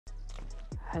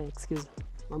Hi, excuse.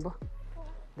 Mambo?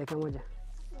 Dakika moja.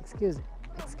 Excuse.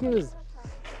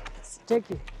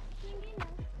 Cheki.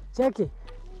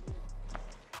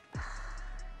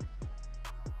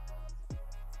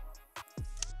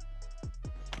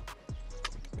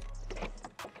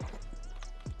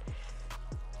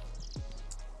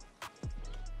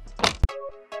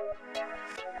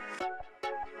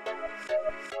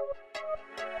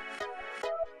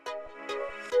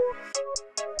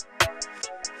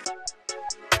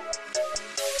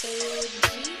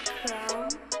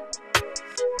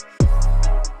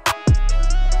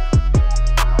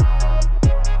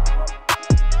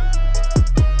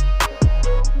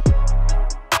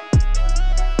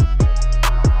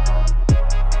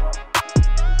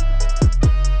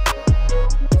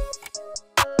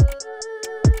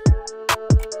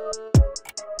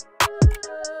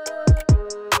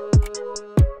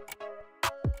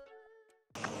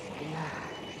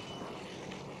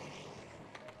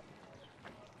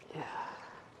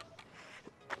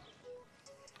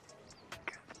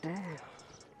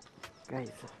 Guys,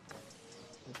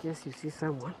 in case you see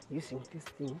someone using these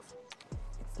things,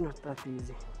 it's not that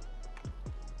easy.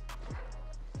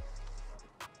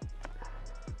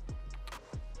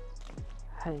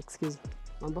 Hi, excuse.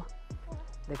 Mambo?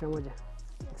 Dakika moja.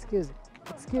 Excuse.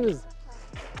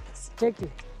 Cheki.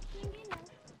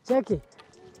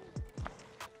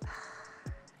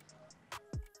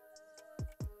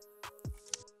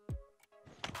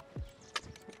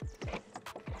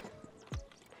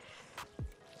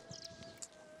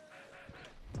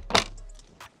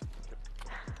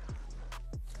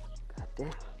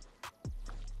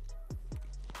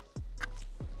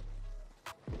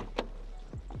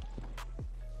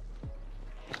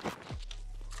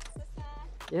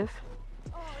 Yes?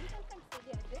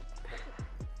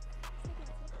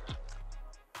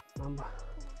 Mamba,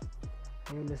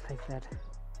 are you just like that?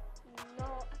 No,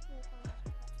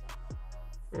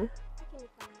 eh?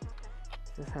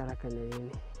 Sasa haraka ni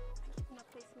nini?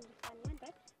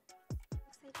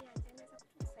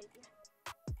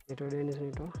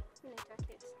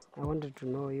 I wanted to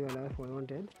know you, alafu I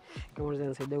wanted kama unaweza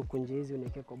nisaidia kukunja hizi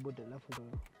uniweke kwa boot, alafu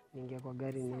ndo niingia kwa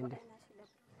gari niende.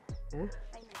 Eh?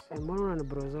 Mbona una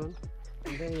brozone?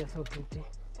 Ndio ya so pretty.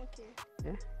 Okay.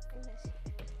 Eh?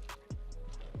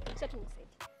 Sasa nisaidie.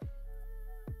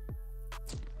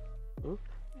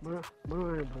 Mbona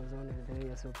una brozone? Ndio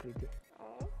ya so pretty.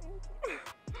 Oh,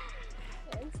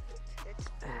 thanks.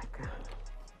 Okay.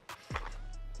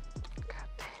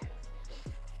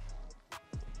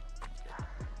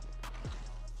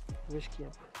 Wishki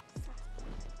hapa.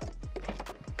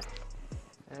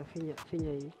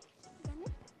 Finya hii. Gani?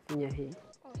 Finya hii.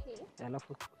 Oh, hii.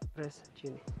 Alafu press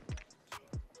chini.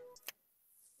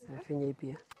 Finya hii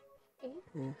pia.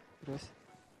 Press.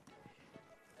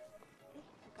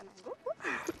 Kana nguvu.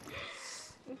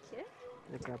 Okay.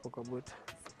 Weka hapo kwa boot.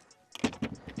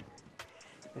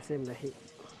 Same na hii.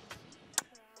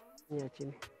 Finya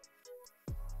chini.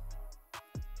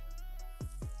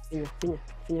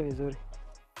 Finya vizuri.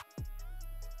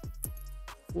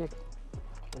 Finya.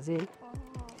 Zii.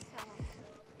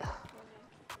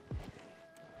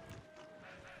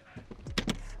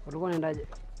 Ulikuwa unaendaje?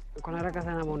 Uko na haraka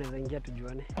sana ama unaweza ingia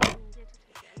tujuane?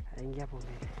 Ingia hapo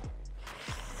mbele.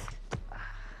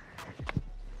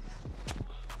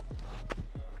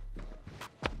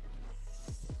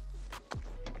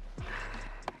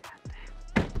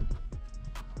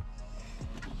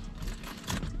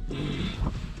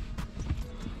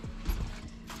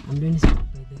 I'm doing this by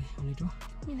the way. Unaitwa?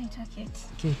 Mimi naitwa Kate.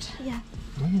 Kate? Yeah.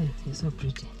 Yeah, you're so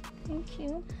pretty. Thank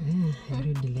you. Yeah, I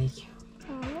really like you.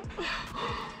 Oh.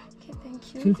 Okay,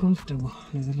 thank you. Feel comfortable.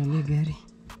 Naweza lalia gari.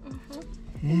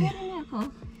 Yeah. Gari yako?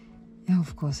 Yeah,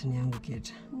 of course ni yangu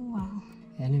Kate. Wow.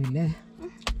 Yaani vile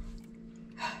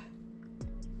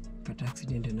pata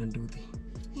accident na nduthi.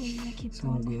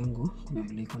 So mguu yangu kuna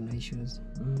vile iko na issues.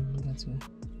 That's why.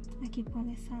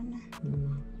 Nakipole sana.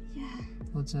 Yeah.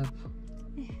 What's up?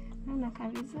 Unakaa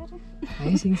vizuri.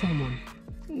 Are you seeing someone?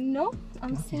 No,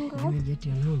 I'm single. Let me get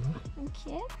your number.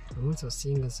 Okay. I'm also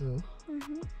single, so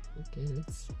okay,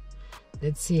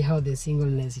 let's see how the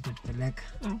singleness itatupeleka.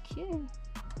 Okay.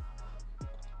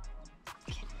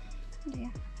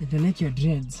 Yeah. I don't like your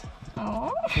dreads.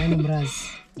 Oh. Yaani mraz.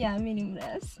 Yeah, mimi ni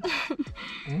mraz.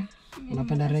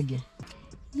 Unapenda reggae?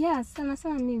 Yeah, sana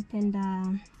mimi napenda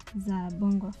za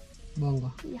bongo.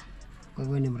 Bongo? Yeah. Kwa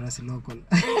hivyo ni mraz local.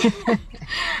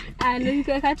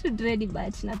 Nilikuwa tu dread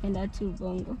but napenda tu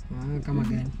bongo. Kama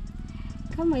gani?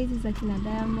 Kama hizi za kina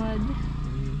Diamond.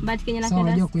 But Kenya napenda. So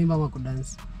unajua kuimba ama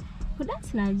kudance?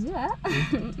 Kudance najua.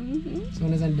 So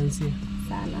unaweza dansia?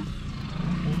 Sana.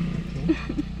 Okay.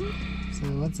 So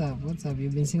what's up? What's up?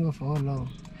 You've been single for how long?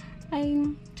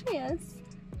 I'm 2 years.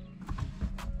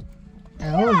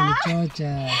 Oh,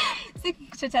 chocha.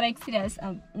 Chocha like serious.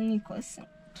 Nikos.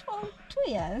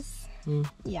 2 years.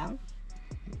 Yeah.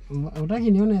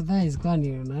 Utaki nione thighs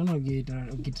kwani unaona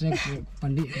ukitrack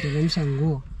kuteremsha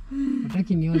nguo.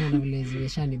 Utaki nione na vile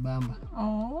zimeshani bamba.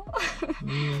 Oh.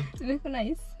 Very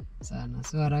nice. Sana.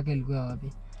 So haraka ilikuwa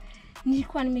wapi?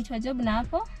 Nilikuwa nimeitwa job na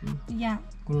hapo. Yeah.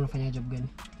 Kuna unafanya job gani?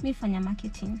 Mimi fanya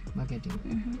marketing. Marketing.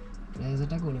 Naweza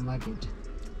taka une market.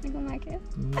 Niko market.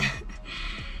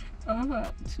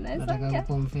 Tunaweza. Nataka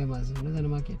kuwa famous. Unaweza na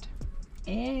market?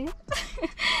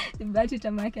 But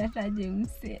uta market aje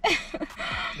mse.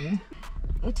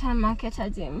 Uta market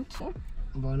aje mtu.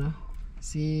 Mbona?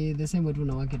 Si the same way tu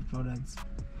na market products.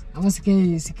 Ama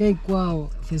sikai kwa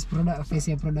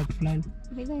face ya product fulani.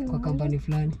 Kwa company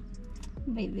fulani.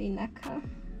 By the inaka.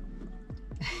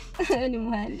 Ni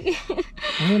mali.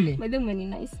 Really? By the way ni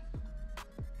nice.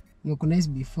 Uko nice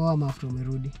before ama after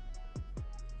umerudi?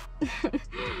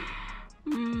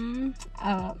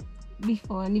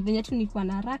 Before ni venye tu nilikuwa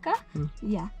na haraka.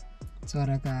 Yeah. So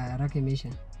haraka imeisha.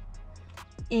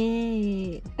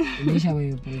 Imeisha ama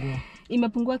imepungua?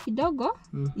 Imepungua kidogo.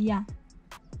 Yeah.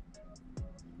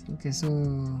 Okay, so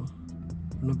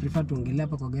una prefer tuongelea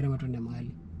hapa kwa gari ama tuende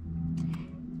mahali?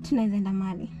 Tunaweza enda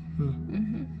mahali.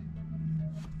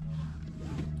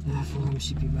 Funga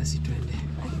mshipi basi tuende.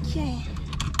 Okay.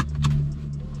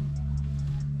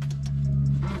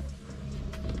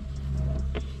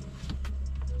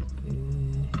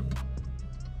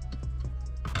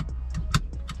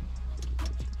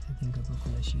 I think hapa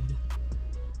kuna shida.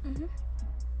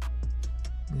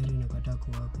 Gari inakataa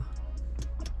kuwaka.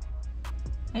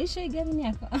 Aisha gari ni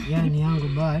yako? Yeah, ni yangu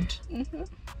but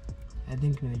I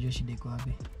think najua shida iko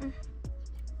wapi.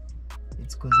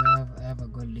 It's because I have a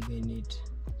gold digger in it.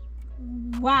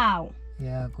 Wow.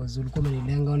 Yeah, because ulikuwa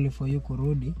umenilenga only for you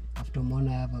kurudi after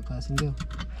umeona I have a car, ndio?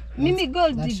 Mimi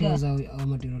gold digger. That shows how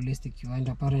materialistic you are, and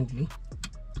apparently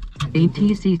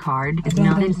ATC card is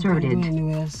not inserted.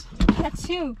 That's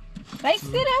you. Like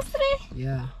seriously?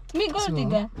 Yeah. Mi gold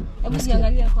digger. Hebu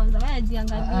jiangalia kwanza. Wewe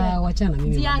jiangalia. Wachana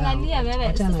mimi. Jiangalia wewe.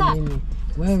 Wachana mimi.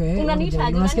 Wewe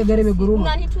unasikia gari imeguruma?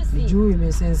 Unanitusi. Juu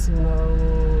imesense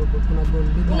kuna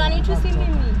gold digger. Unanitusi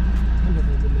mimi.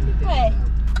 Wewe,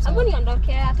 hebu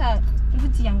niondoke hata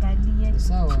jiangalie.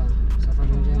 Sawa.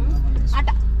 Safari njema.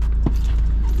 Hata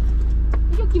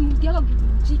hiyo kimudia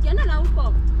kijana na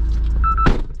huko.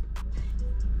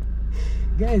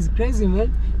 Guys, crazy man.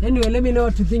 Anyway, let me know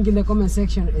what you think in the comment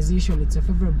section. As usual, it's your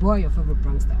favorite boy, your favorite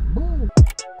prankster. Boom.